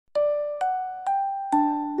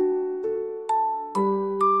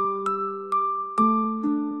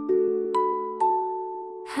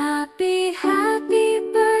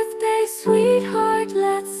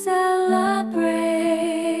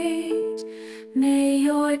May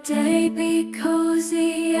your day be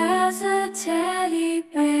cozy as a teddy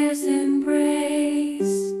bear's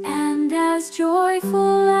embrace, and as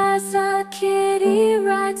joyful as a kitty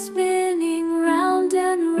ride spinning round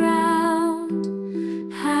and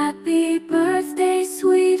round. Happy birthday,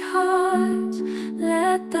 sweetheart,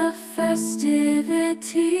 let the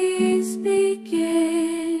festivities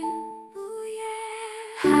begin. Ooh,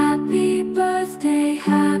 yeah. Happy birthday,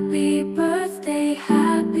 happy birthday,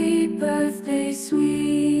 happy birthday,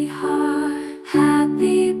 sweetheart.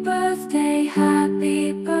 Happy birthday,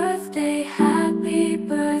 happy birthday, happy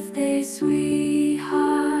birthday,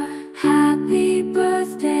 sweetheart. Happy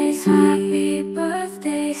birthday, happy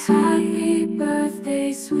birthday, happy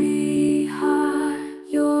birthday, sweetheart.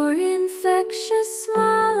 Your infectious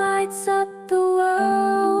smile lights up the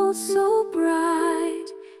world so bright.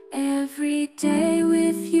 Every day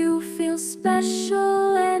with you feels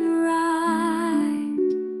special and right.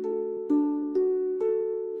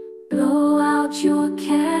 Blow out your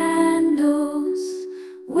candles,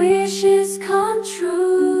 wishes come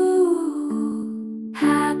true.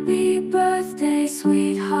 Happy birthday,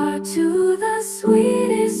 sweetheart, to the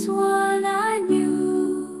sweetest one I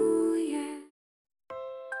knew, yeah.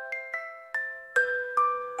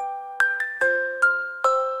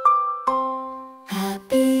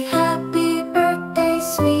 Happy, happy birthday,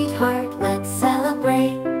 sweetheart, let's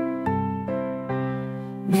celebrate.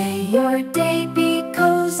 May your day be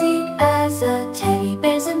cozy as a teddy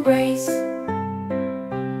bear's embrace,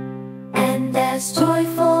 and as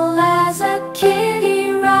joyful as a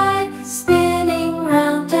kitty ride spinning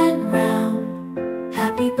round and round.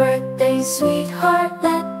 Happy birthday, sweetheart,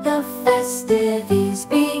 let the festivities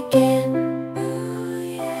begin.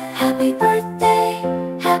 Ooh, yeah. Happy birthday,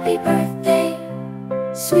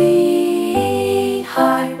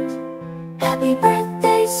 sweetheart. Happy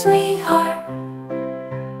birthday, sweetheart.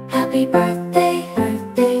 Happy birthday,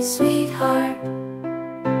 birthday, sweetheart.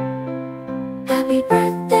 Happy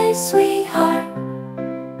birthday, sweetheart.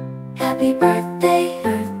 Happy birthday,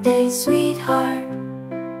 birthday, sweetheart.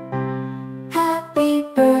 Happy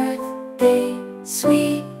birthday,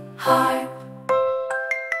 sweetheart.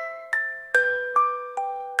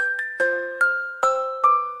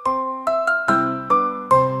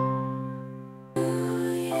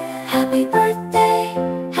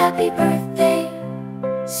 Happy birthday,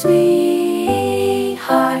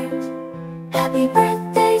 sweetheart. Happy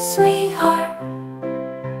birthday, sweetheart.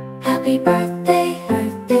 Happy birthday,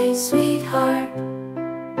 birthday, sweetheart.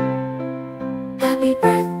 Happy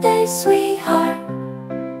birthday, sweetheart.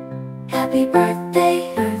 Happy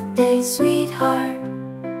birthday, birthday, sweetheart.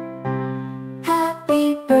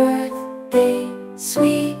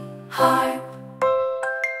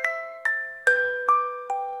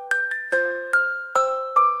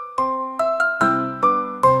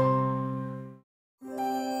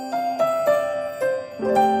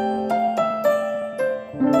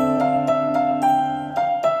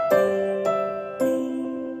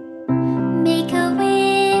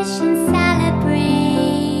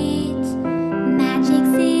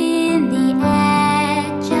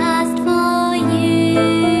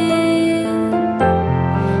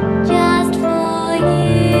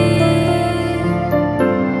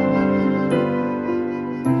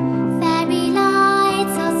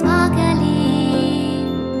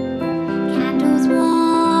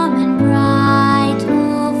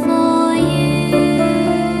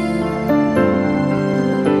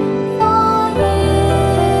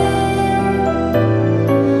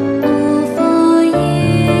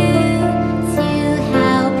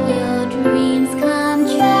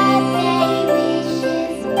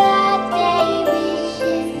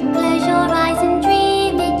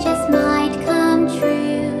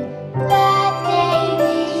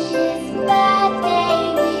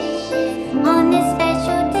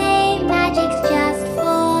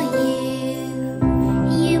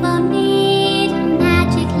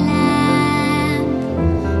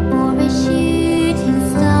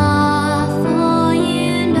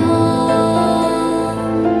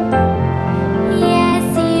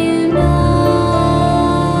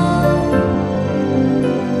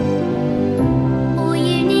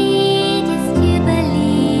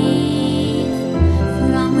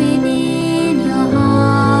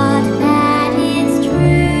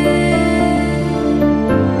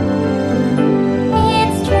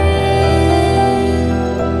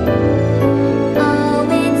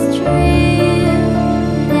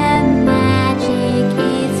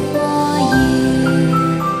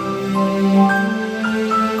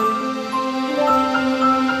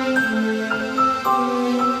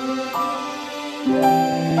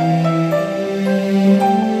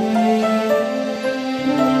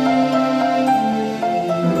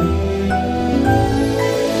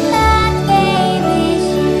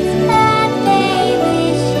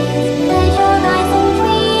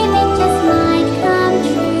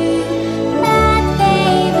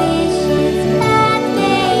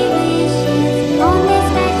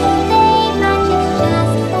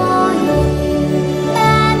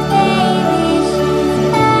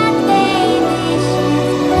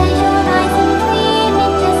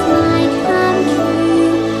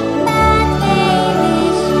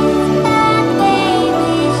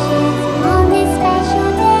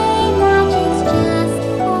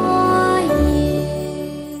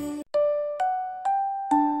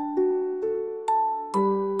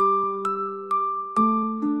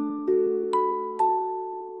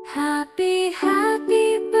 Happy,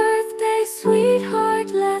 happy birthday, sweetheart,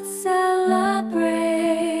 let's celebrate.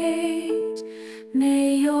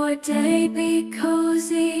 May your day be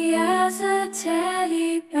cozy as a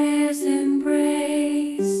teddy bear's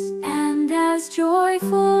embrace, and as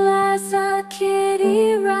joyful as a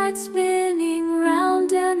kitty ride spinning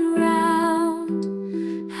round and round.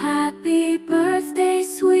 Happy birthday,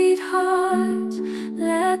 sweetheart,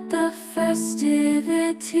 let the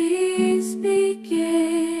festivities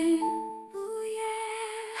begin. Ooh,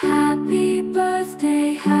 yeah. Happy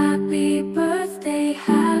birthday, happy birthday,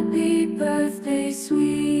 happy birthday,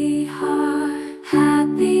 sweetheart.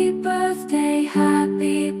 Happy birthday,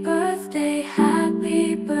 happy birthday,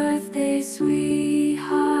 happy birthday,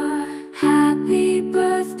 sweetheart. Happy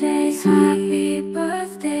birthday, happy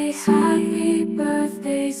birthday, happy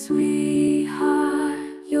birthday, sweetheart.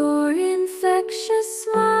 Your infectious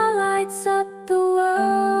smile lights up the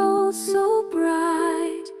world so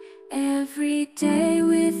bright. Every day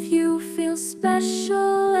with you feels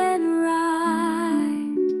special and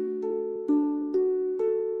right.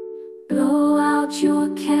 Blow out your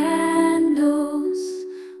candles,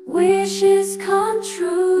 wishes come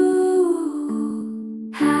true.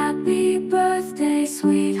 Happy birthday,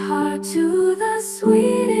 sweetheart, to the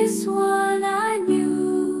sweetest one I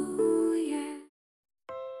knew, yeah.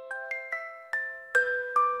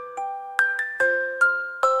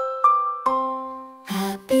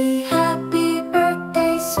 Happy, happy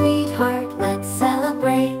birthday, sweetheart, let's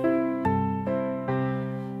celebrate.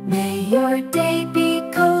 May your day be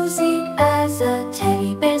cozy as a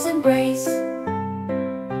teddy bear's embrace,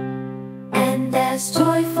 and as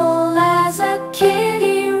joyful as a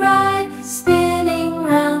kitty ride spinning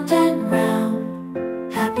round and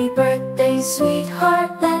round. Happy birthday,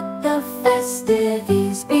 sweetheart, let the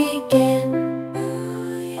festivities begin.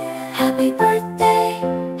 Ooh, yeah. Happy birthday,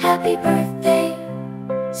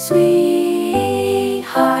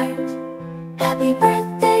 sweetheart. Happy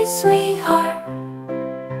birthday, sweetheart.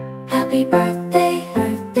 Happy birthday,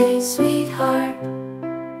 birthday, sweetheart.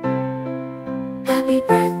 Happy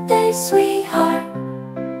birthday, sweetheart.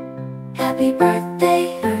 Happy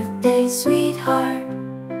birthday, birthday, sweetheart.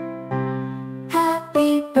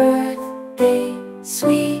 Happy birthday,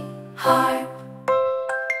 sweetheart.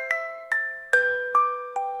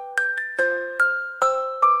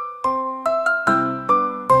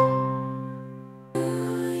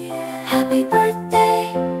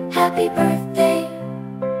 Happy birthday,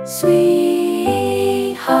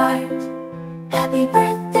 sweetheart. Happy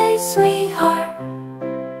birthday, sweetheart.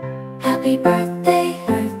 Happy birthday,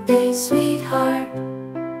 birthday, sweetheart.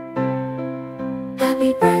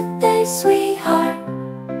 Happy birthday, sweetheart.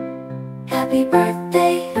 Happy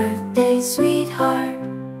birthday, birthday, sweetheart.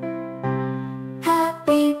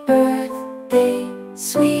 Happy birthday,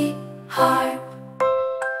 sweetheart.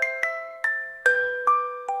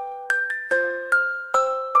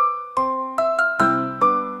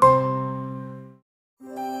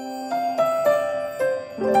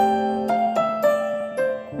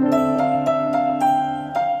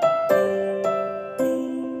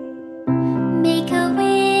 Make a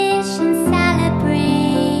wish and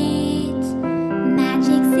celebrate.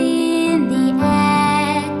 Magic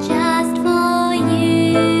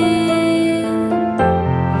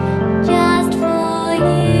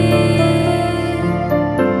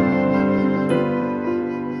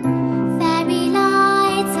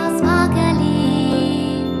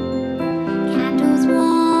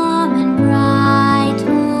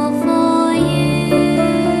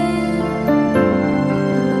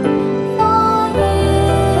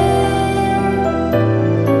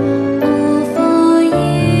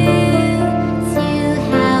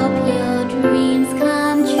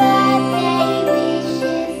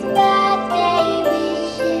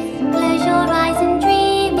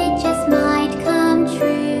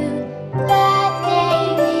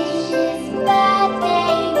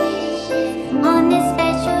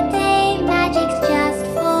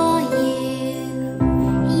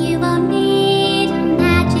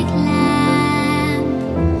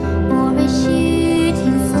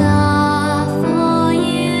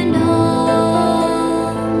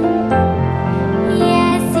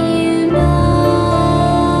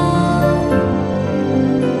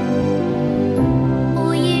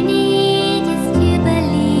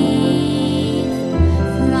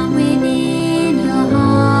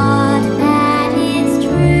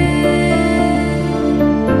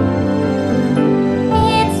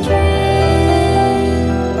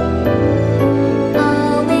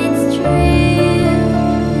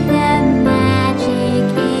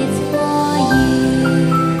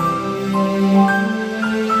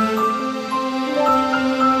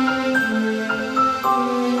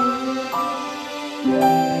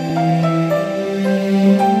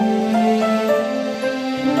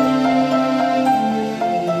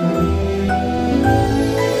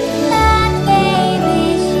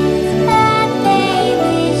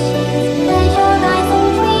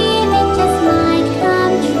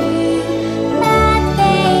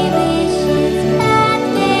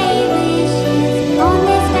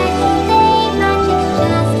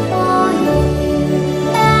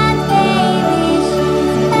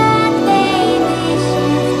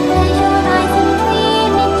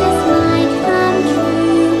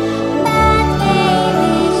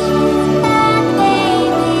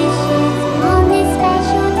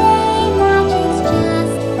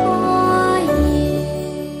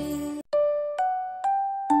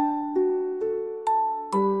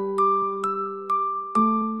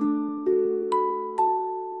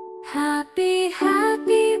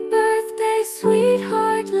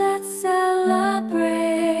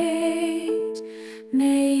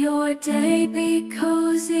day be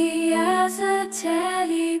cozy as a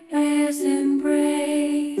teddy bear's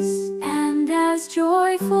embrace, and as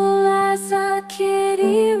joyful as a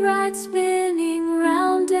kitty ride spinning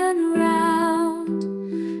round and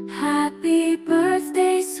round. Happy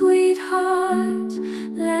birthday, sweetheart,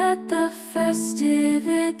 let the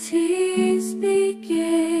festivities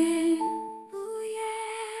begin. Ooh,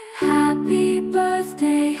 yeah. Happy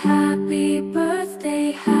birthday, happy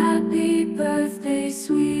birthday, happy birthday,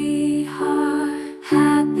 sweetheart.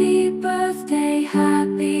 Happy birthday,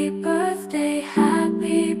 happy birthday,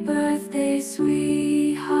 happy birthday,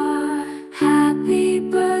 sweetheart. Happy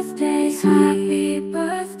birthday, happy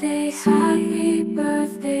birthday, happy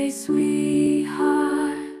birthday,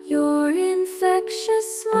 sweetheart. Your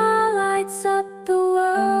infectious smile lights up the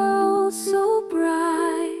world so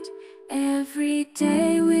bright. Every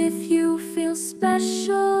day with you feels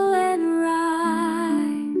special and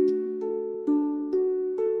right.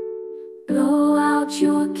 Blow out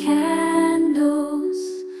your candles,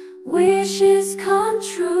 wishes come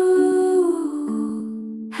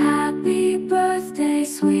true. Happy birthday,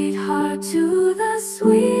 sweetheart, to the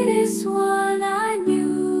sweetest one I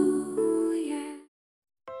knew. Yeah.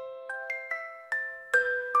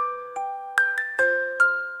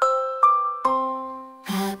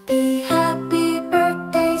 Happy, happy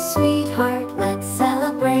birthday, sweetheart, let's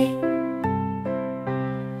celebrate.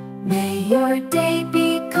 May your day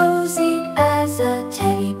be cozy as a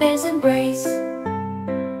teddy bear's embrace,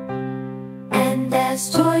 and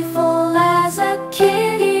as joyful as a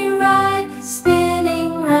kitty ride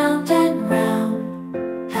spinning round and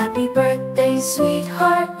round. Happy birthday,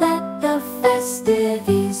 sweetheart, let the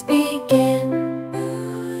festivities begin.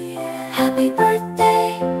 Ooh, yeah. Happy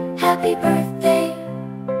birthday,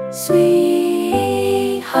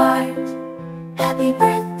 sweetheart. Happy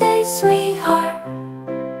birthday, sweetheart.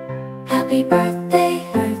 Happy birthday,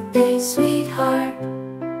 birthday, sweetheart.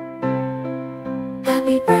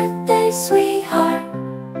 Happy birthday, sweetheart.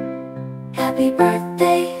 Happy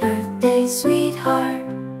birthday, birthday, sweetheart.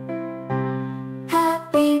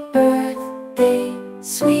 Happy birthday,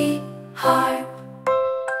 sweetheart.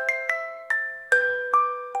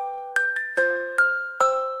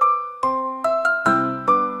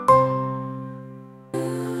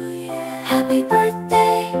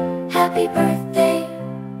 Happy birthday,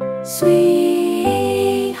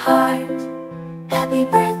 sweetheart. Happy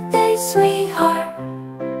birthday, sweetheart.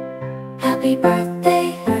 Happy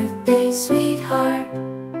birthday, birthday, sweetheart.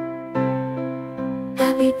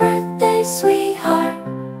 Happy birthday, sweetheart.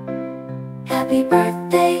 Happy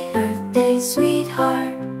birthday, birthday,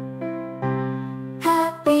 sweetheart.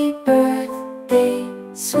 Happy birthday,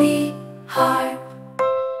 sweetheart.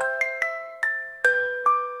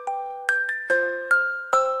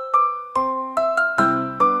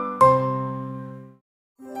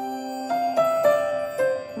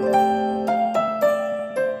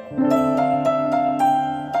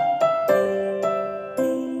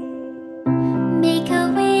 Make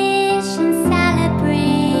a wish and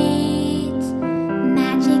celebrate.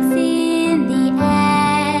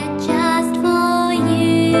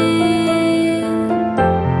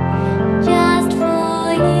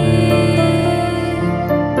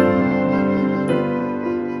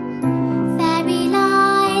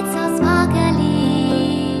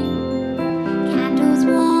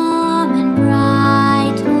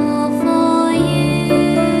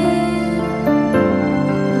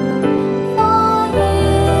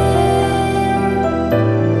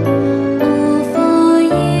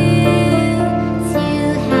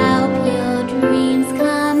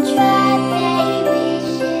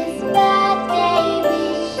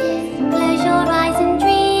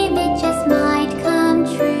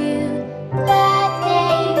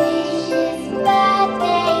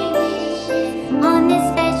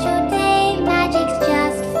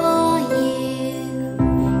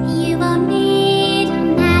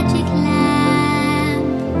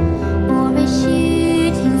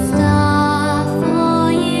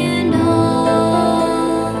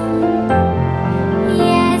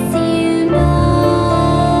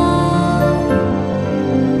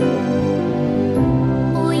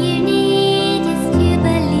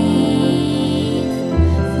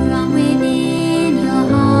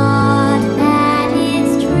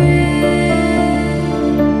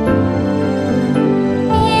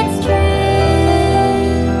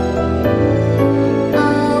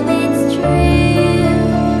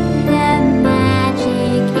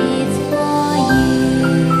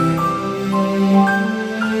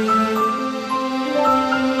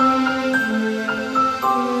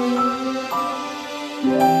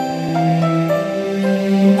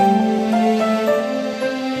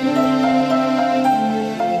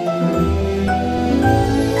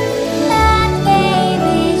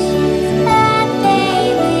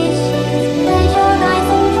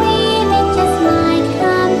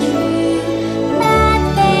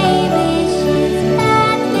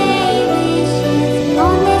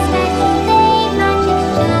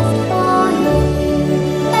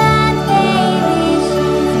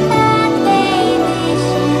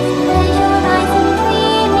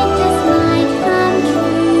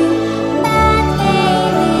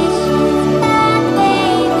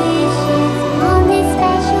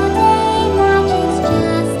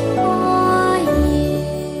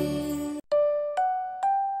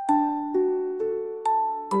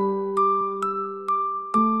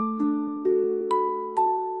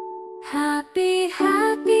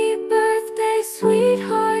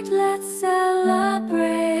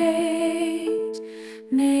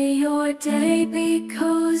 day be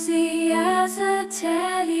cozy as a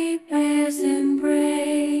teddy bear's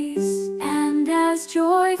embrace, and as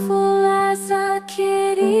joyful as a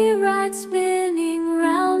kitty ride spinning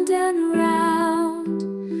round and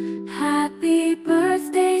round. Happy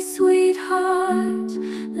birthday, sweetheart,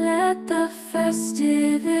 let the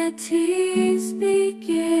festivities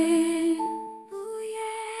begin. Ooh,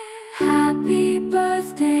 yeah. Happy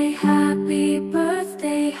birthday, happy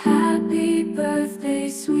birthday, happy birthday,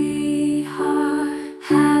 sweetheart.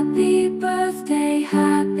 Happy birthday,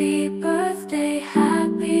 happy birthday,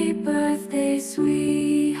 happy birthday,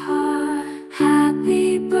 sweetheart.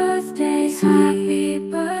 Happy birthday, happy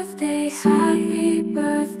birthday, happy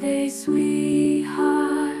birthday,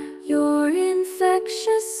 sweetheart. Your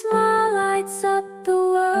infectious smile lights up the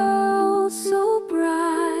world so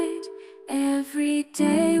bright. Every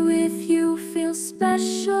day with you feels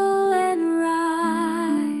special and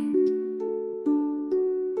right.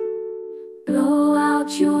 Blow out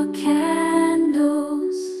your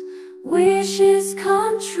candles, wishes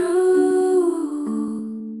come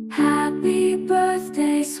true. Happy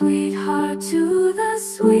birthday, sweetheart, to the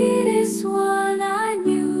sweetest one I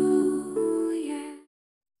knew. Yeah.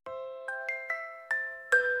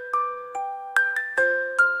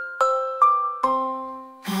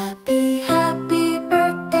 Happy, happy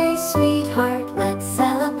birthday, sweetheart, let's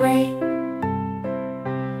celebrate.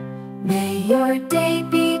 May your day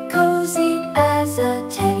be cozy as a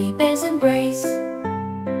teddy bear's embrace,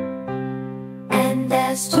 and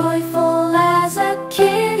as joyful as a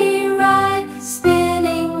kitty ride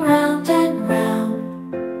spinning round and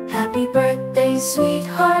round. Happy birthday,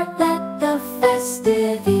 sweetheart, let the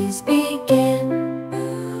festivities begin.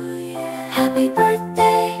 Ooh, yeah. Happy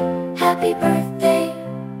birthday,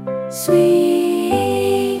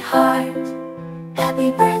 sweetheart.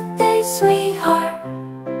 Happy birthday, sweetheart.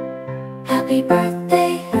 Happy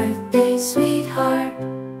birthday, birthday, sweetheart.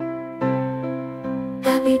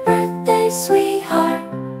 Happy birthday, sweetheart.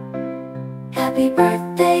 Happy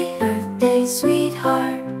birthday, birthday,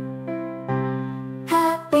 sweetheart.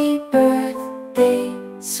 Happy birthday,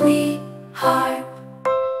 sweetheart.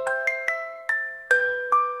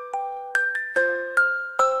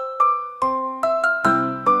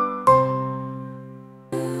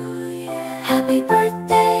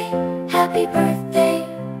 Happy birthday,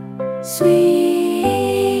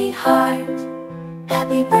 sweetheart.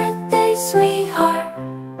 Happy birthday, sweetheart.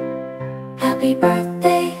 Happy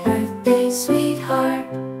birthday, birthday, sweetheart.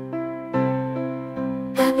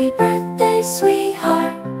 Happy birthday,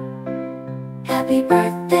 sweetheart. Happy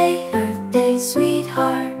birthday, birthday,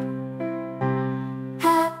 sweetheart.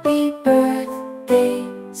 Happy birthday,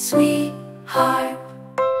 sweetheart.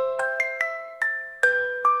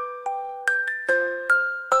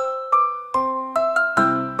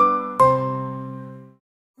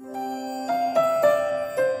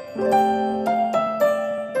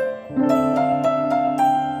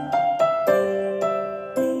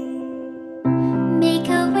 Make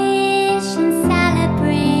a wish and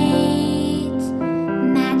celebrate.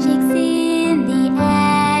 Magic's in the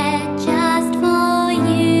air just for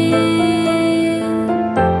you.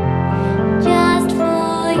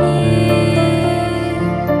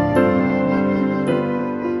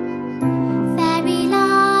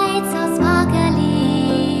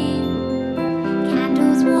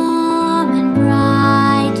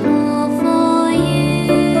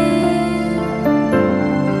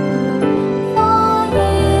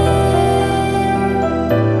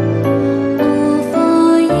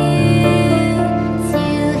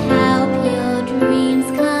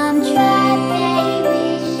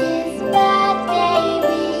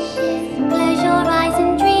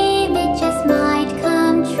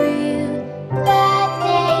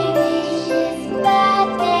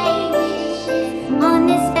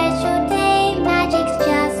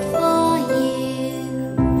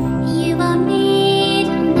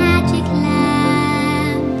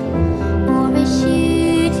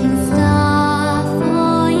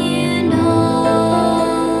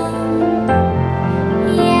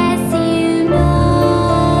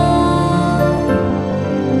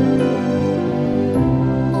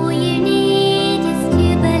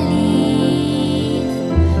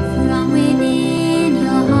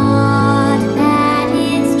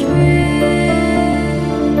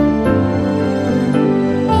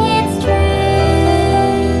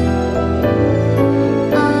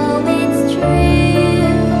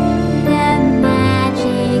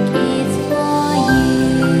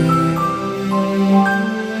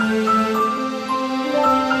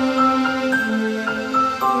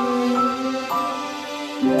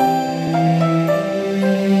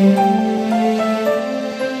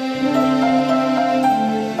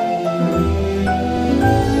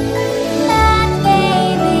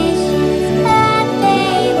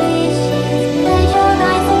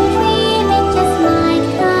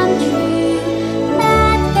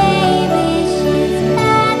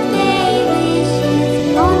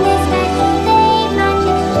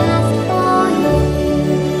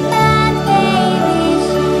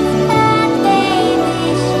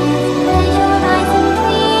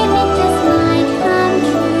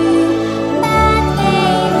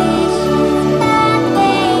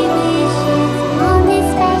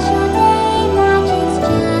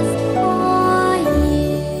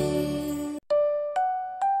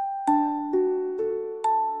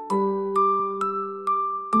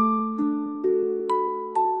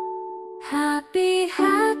 Happy,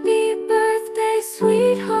 happy birthday,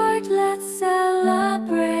 sweetheart, let's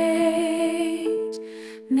celebrate.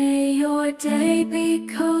 May your day be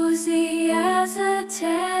cozy as a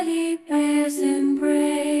teddy bear's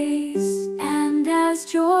embrace, and as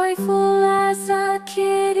joyful as a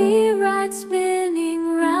kitty ride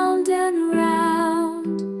spinning round and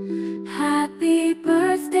round. Happy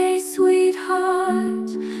birthday, sweetheart,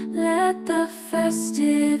 let the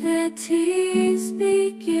festivities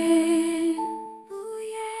begin. Ooh,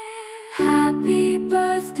 yeah. Happy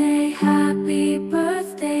birthday, happy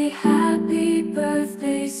birthday, happy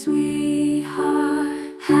birthday, sweetheart.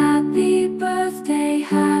 Happy birthday,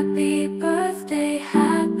 happy birthday,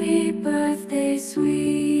 happy birthday,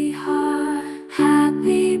 sweetheart.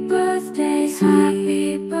 Happy birthday,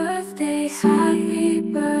 happy birthday, happy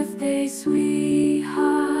birthday,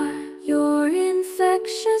 sweetheart. Your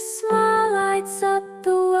infectious smile lights up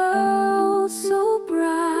the world so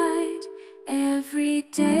bright. Every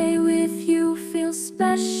day with you feels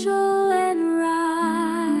special and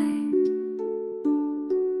right.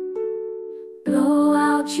 Blow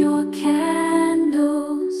out your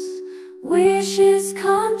candles, wishes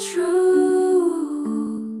come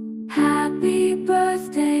true. Happy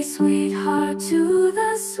birthday, sweetheart, to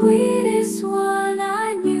the sweetest one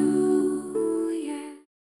I knew. Yeah.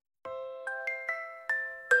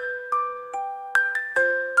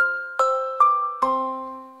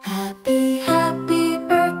 Happy, happy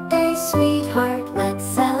birthday, sweetheart, let's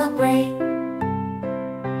celebrate.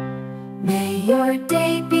 May your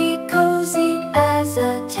day be cozy as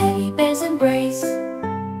a teddy bear's embrace,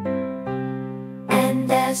 and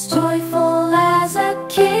as joyful as a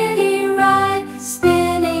kitty ride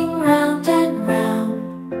spinning round and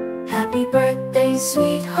round. Happy birthday,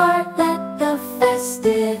 sweetheart, let the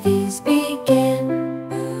festivities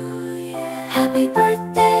begin. Ooh, yeah. Happy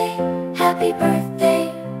birthday,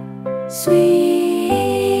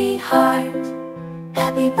 sweetheart.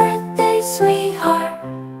 Happy birthday, sweetheart.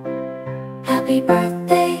 Happy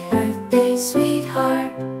birthday, birthday,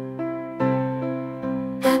 sweetheart.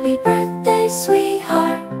 Happy birthday,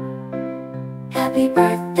 sweetheart. Happy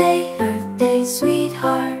birthday, birthday,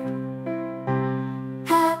 sweetheart.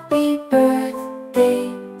 Happy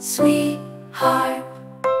birthday, sweetheart.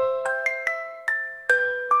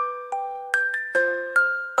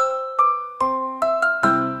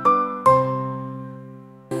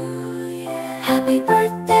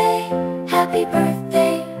 Happy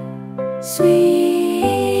birthday,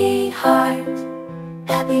 sweetheart.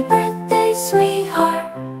 Happy birthday,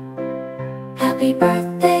 sweetheart. Happy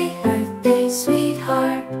birthday, birthday,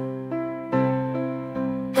 sweetheart.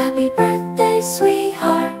 Happy birthday,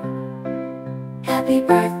 sweetheart. Happy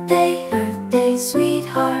birthday, birthday,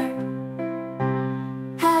 sweetheart.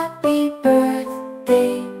 Happy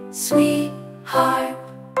birthday, sweetheart.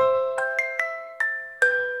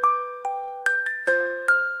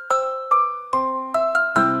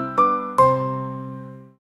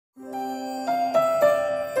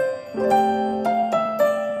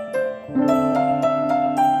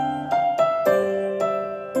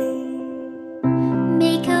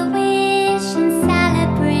 Make a wish and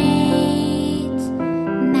celebrate.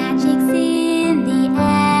 Magic's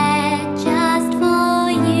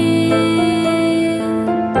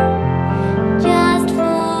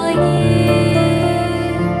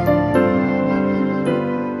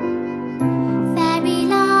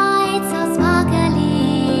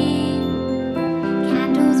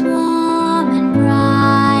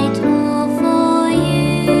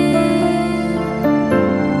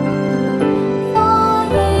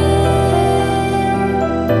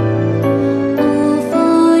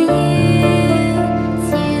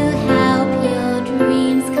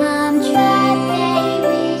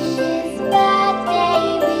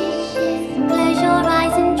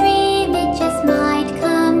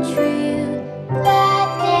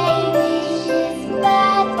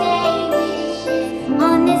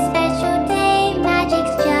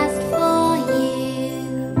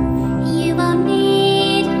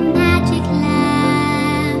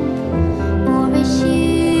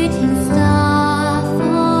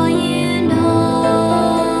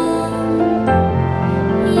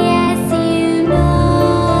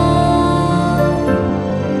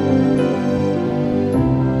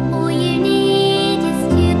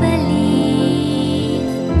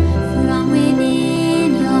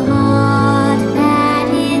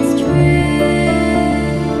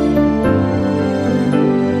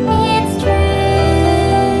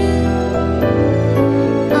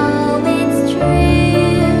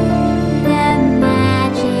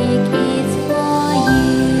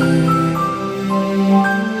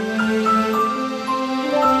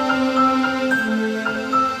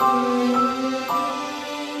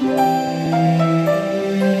bear.